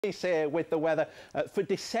Here with the weather for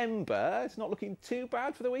December. It's not looking too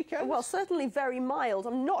bad for the weekend. Well, certainly very mild.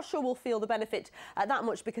 I'm not sure we'll feel the benefit that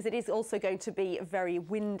much because it is also going to be very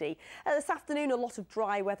windy. This afternoon, a lot of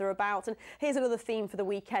dry weather about, and here's another theme for the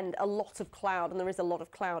weekend: a lot of cloud, and there is a lot of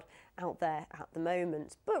cloud out there at the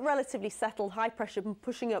moment, but relatively settled. High pressure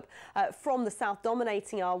pushing up from the south,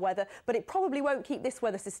 dominating our weather, but it probably won't keep this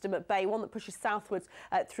weather system at bay, one that pushes southwards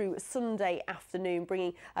through Sunday afternoon,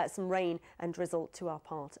 bringing some rain and drizzle to our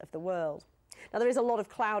part of the world. Now, there is a lot of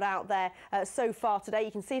cloud out there so far today.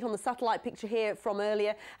 You can see it on the satellite picture here from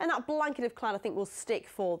earlier, and that blanket of cloud I think will stick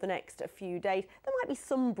for the next few days. There might be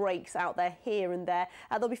some breaks out there here and there.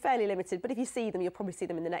 They'll be fairly limited, but if you see them, you'll probably see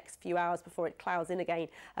them in the next few hours before it clouds in again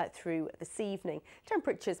through this evening.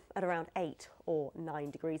 Temperatures at around 8 or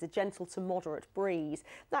 9 degrees, a gentle to moderate breeze.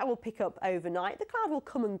 That will pick up overnight. The cloud will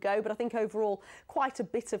come and go, but I think overall quite a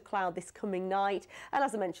bit of cloud this coming night. And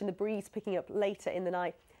as I mentioned, the breeze picking up later in the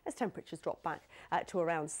night as temperatures drop back to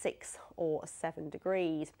around 6 or 7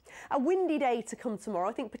 degrees. A windy day to come tomorrow,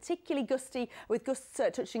 I think particularly gusty, with gusts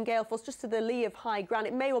touching gale force just to the lee of high ground.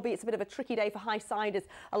 It may well be it's a bit of a tricky day for high siders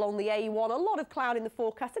along the A1. A lot of cloud in the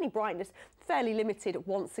forecast, any brightness fairly limited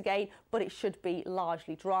once again, but it should be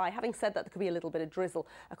largely dry. Having said that, there could be a little bit of drizzle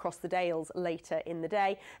across the Dales later in the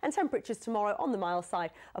day, and temperatures tomorrow on the mild side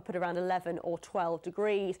up at around 11 or 12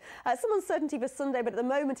 degrees. Some uncertainty for Sunday, but at the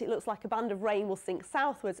moment it looks like a band of rain will sink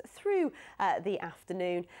southwards through the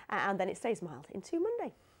afternoon, and then it stays mild into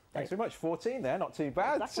Monday. Thanks very much. 14 there, not too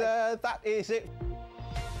bad. Exactly. That is it.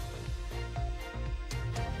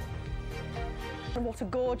 And what a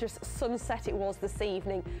gorgeous sunset it was this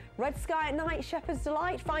evening. Red sky at night, Shepherd's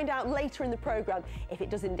Delight. Find out later in the programme if it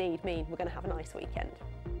does indeed mean we're going to have a nice weekend.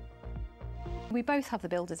 We both have the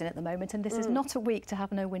builders in at the moment, and this is not a week to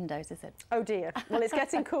have no windows, is it? Oh dear. Well, it's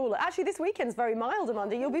getting cooler. Actually, this weekend's very mild,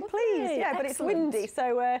 Amanda. You'll be pleased. Yeah, but it's windy,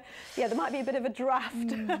 so yeah, there might be a bit of a draft.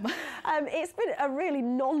 It's been a really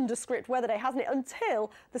nondescript weather day, hasn't it?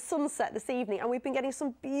 Until the sunset this evening, and we've been getting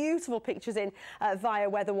some beautiful pictures in via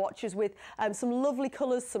Weather Watchers with some lovely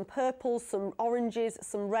colours, some purples, some oranges,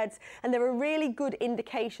 some reds, and they're a really good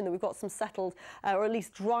indication that we've got some settled or at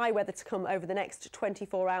least dry weather to come over the next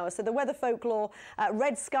 24 hours. So the weather folklore,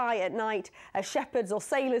 red sky at night, Shepherd's or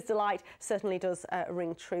Sailor's Delight certainly does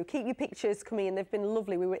ring true. Keep your pictures coming in. They've been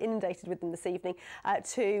lovely. We were inundated with them this evening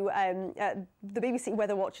to the BBC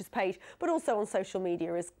Weather Watchers page, but also on social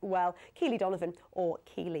media as well. Keeley Donovan or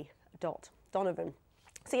Keeley.Donovan.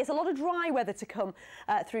 So yes, a lot of dry weather to come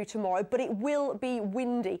through tomorrow, but it will be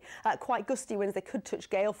windy, quite gusty winds. They could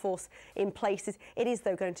touch gale force in places. It is,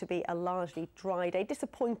 though, going to be a largely dry day,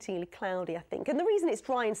 disappointingly cloudy, I think. And the reason it's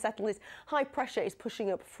dry and settled is high pressure is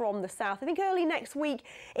pushing up from the south. I think early next week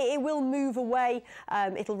it will move away.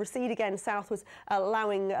 It'll recede again southwards,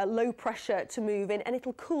 allowing low pressure to move in, and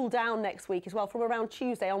it'll cool down next week as well. From around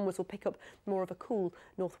Tuesday onwards, we'll pick up more of a cool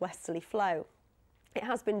northwesterly flow. It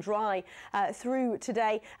has been dry through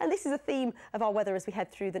today, and this is a theme of our weather as we head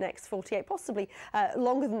through the next 48, possibly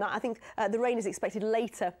longer than that. I think the rain is expected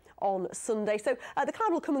later on Sunday. So the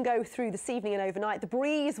cloud will come and go through this evening and overnight. The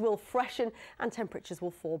breeze will freshen and temperatures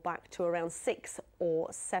will fall back to around 6 or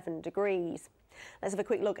 7 degrees. Let's have a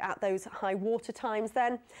quick look at those high water times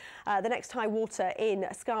then. The next high water in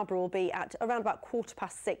Scarborough will be at around about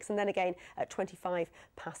 6:15, and then again at 6:25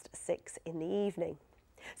 in the evening.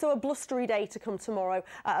 So a blustery day to come tomorrow,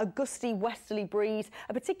 a gusty westerly breeze,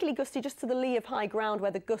 a particularly gusty just to the lee of high ground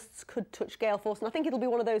where the gusts could touch gale force. And I think it'll be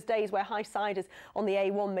one of those days where high siders on the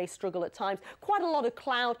A1 may struggle at times. Quite a lot of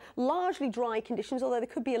cloud, largely dry conditions, although there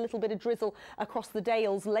could be a little bit of drizzle across the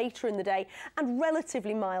Dales later in the day, and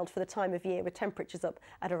relatively mild for the time of year with temperatures up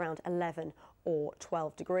at around 11 or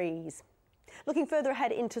 12 degrees. Looking further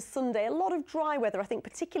ahead into Sunday, a lot of dry weather, I think,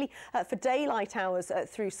 particularly for daylight hours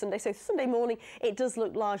through Sunday. So Sunday morning, it does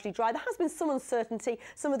look largely dry. There has been some uncertainty.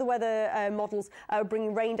 Some of the weather models are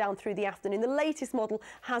bringing rain down through the afternoon. The latest model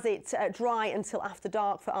has it dry until after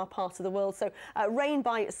dark for our part of the world. So rain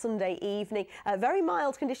by Sunday evening. Very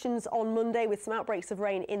mild conditions on Monday with some outbreaks of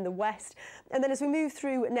rain in the west. And then as we move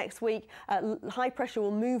through next week, high pressure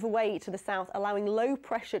will move away to the south, allowing low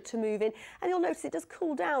pressure to move in. And you'll notice it does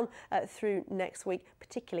cool down through next week,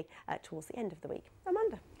 particularly towards the end of the week.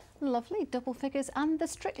 Amanda. Lovely, double figures and the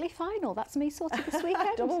Strictly final. That's me sorted this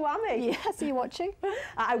weekend. Double whammy. Yes, are you watching?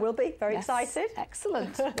 I will be, very excited.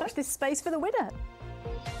 Excellent. Watch this space for the winner.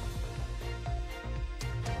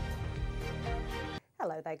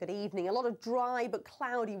 Hello there, good evening. A lot of dry but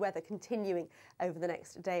cloudy weather continuing over the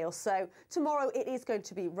next day or so. Tomorrow it is going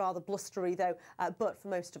to be rather blustery though, but for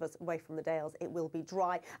most of us away from the Dales it will be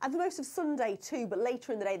dry. And for most of Sunday too, but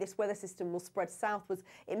later in the day this weather system will spread southwards.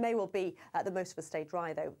 It may well be that most of us stay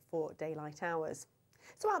dry though for daylight hours.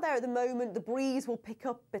 So out there at the moment, the breeze will pick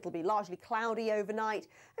up, it'll be largely cloudy overnight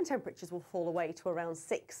and temperatures will fall away to around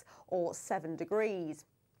 6 or 7 degrees.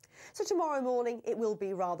 So tomorrow morning it will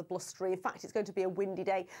be rather blustery. In fact, it's going to be a windy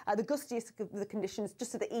day. The gustiest of the conditions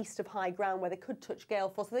just to the east of high ground where they could touch gale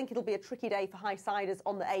force. I think it'll be a tricky day for high-siders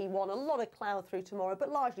on the A1. A lot of cloud through tomorrow,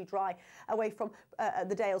 but largely dry away from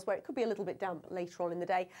the Dales where it could be a little bit damp later on in the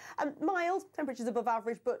day. Mild, temperatures above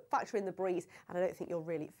average, but factor in the breeze and I don't think you'll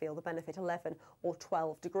really feel the benefit, 11 or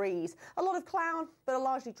 12 degrees. A lot of cloud, but a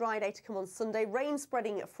largely dry day to come on Sunday. Rain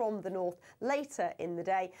spreading from the north later in the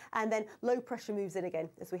day and then low pressure moves in again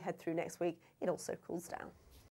as we head through next week. It also cools down.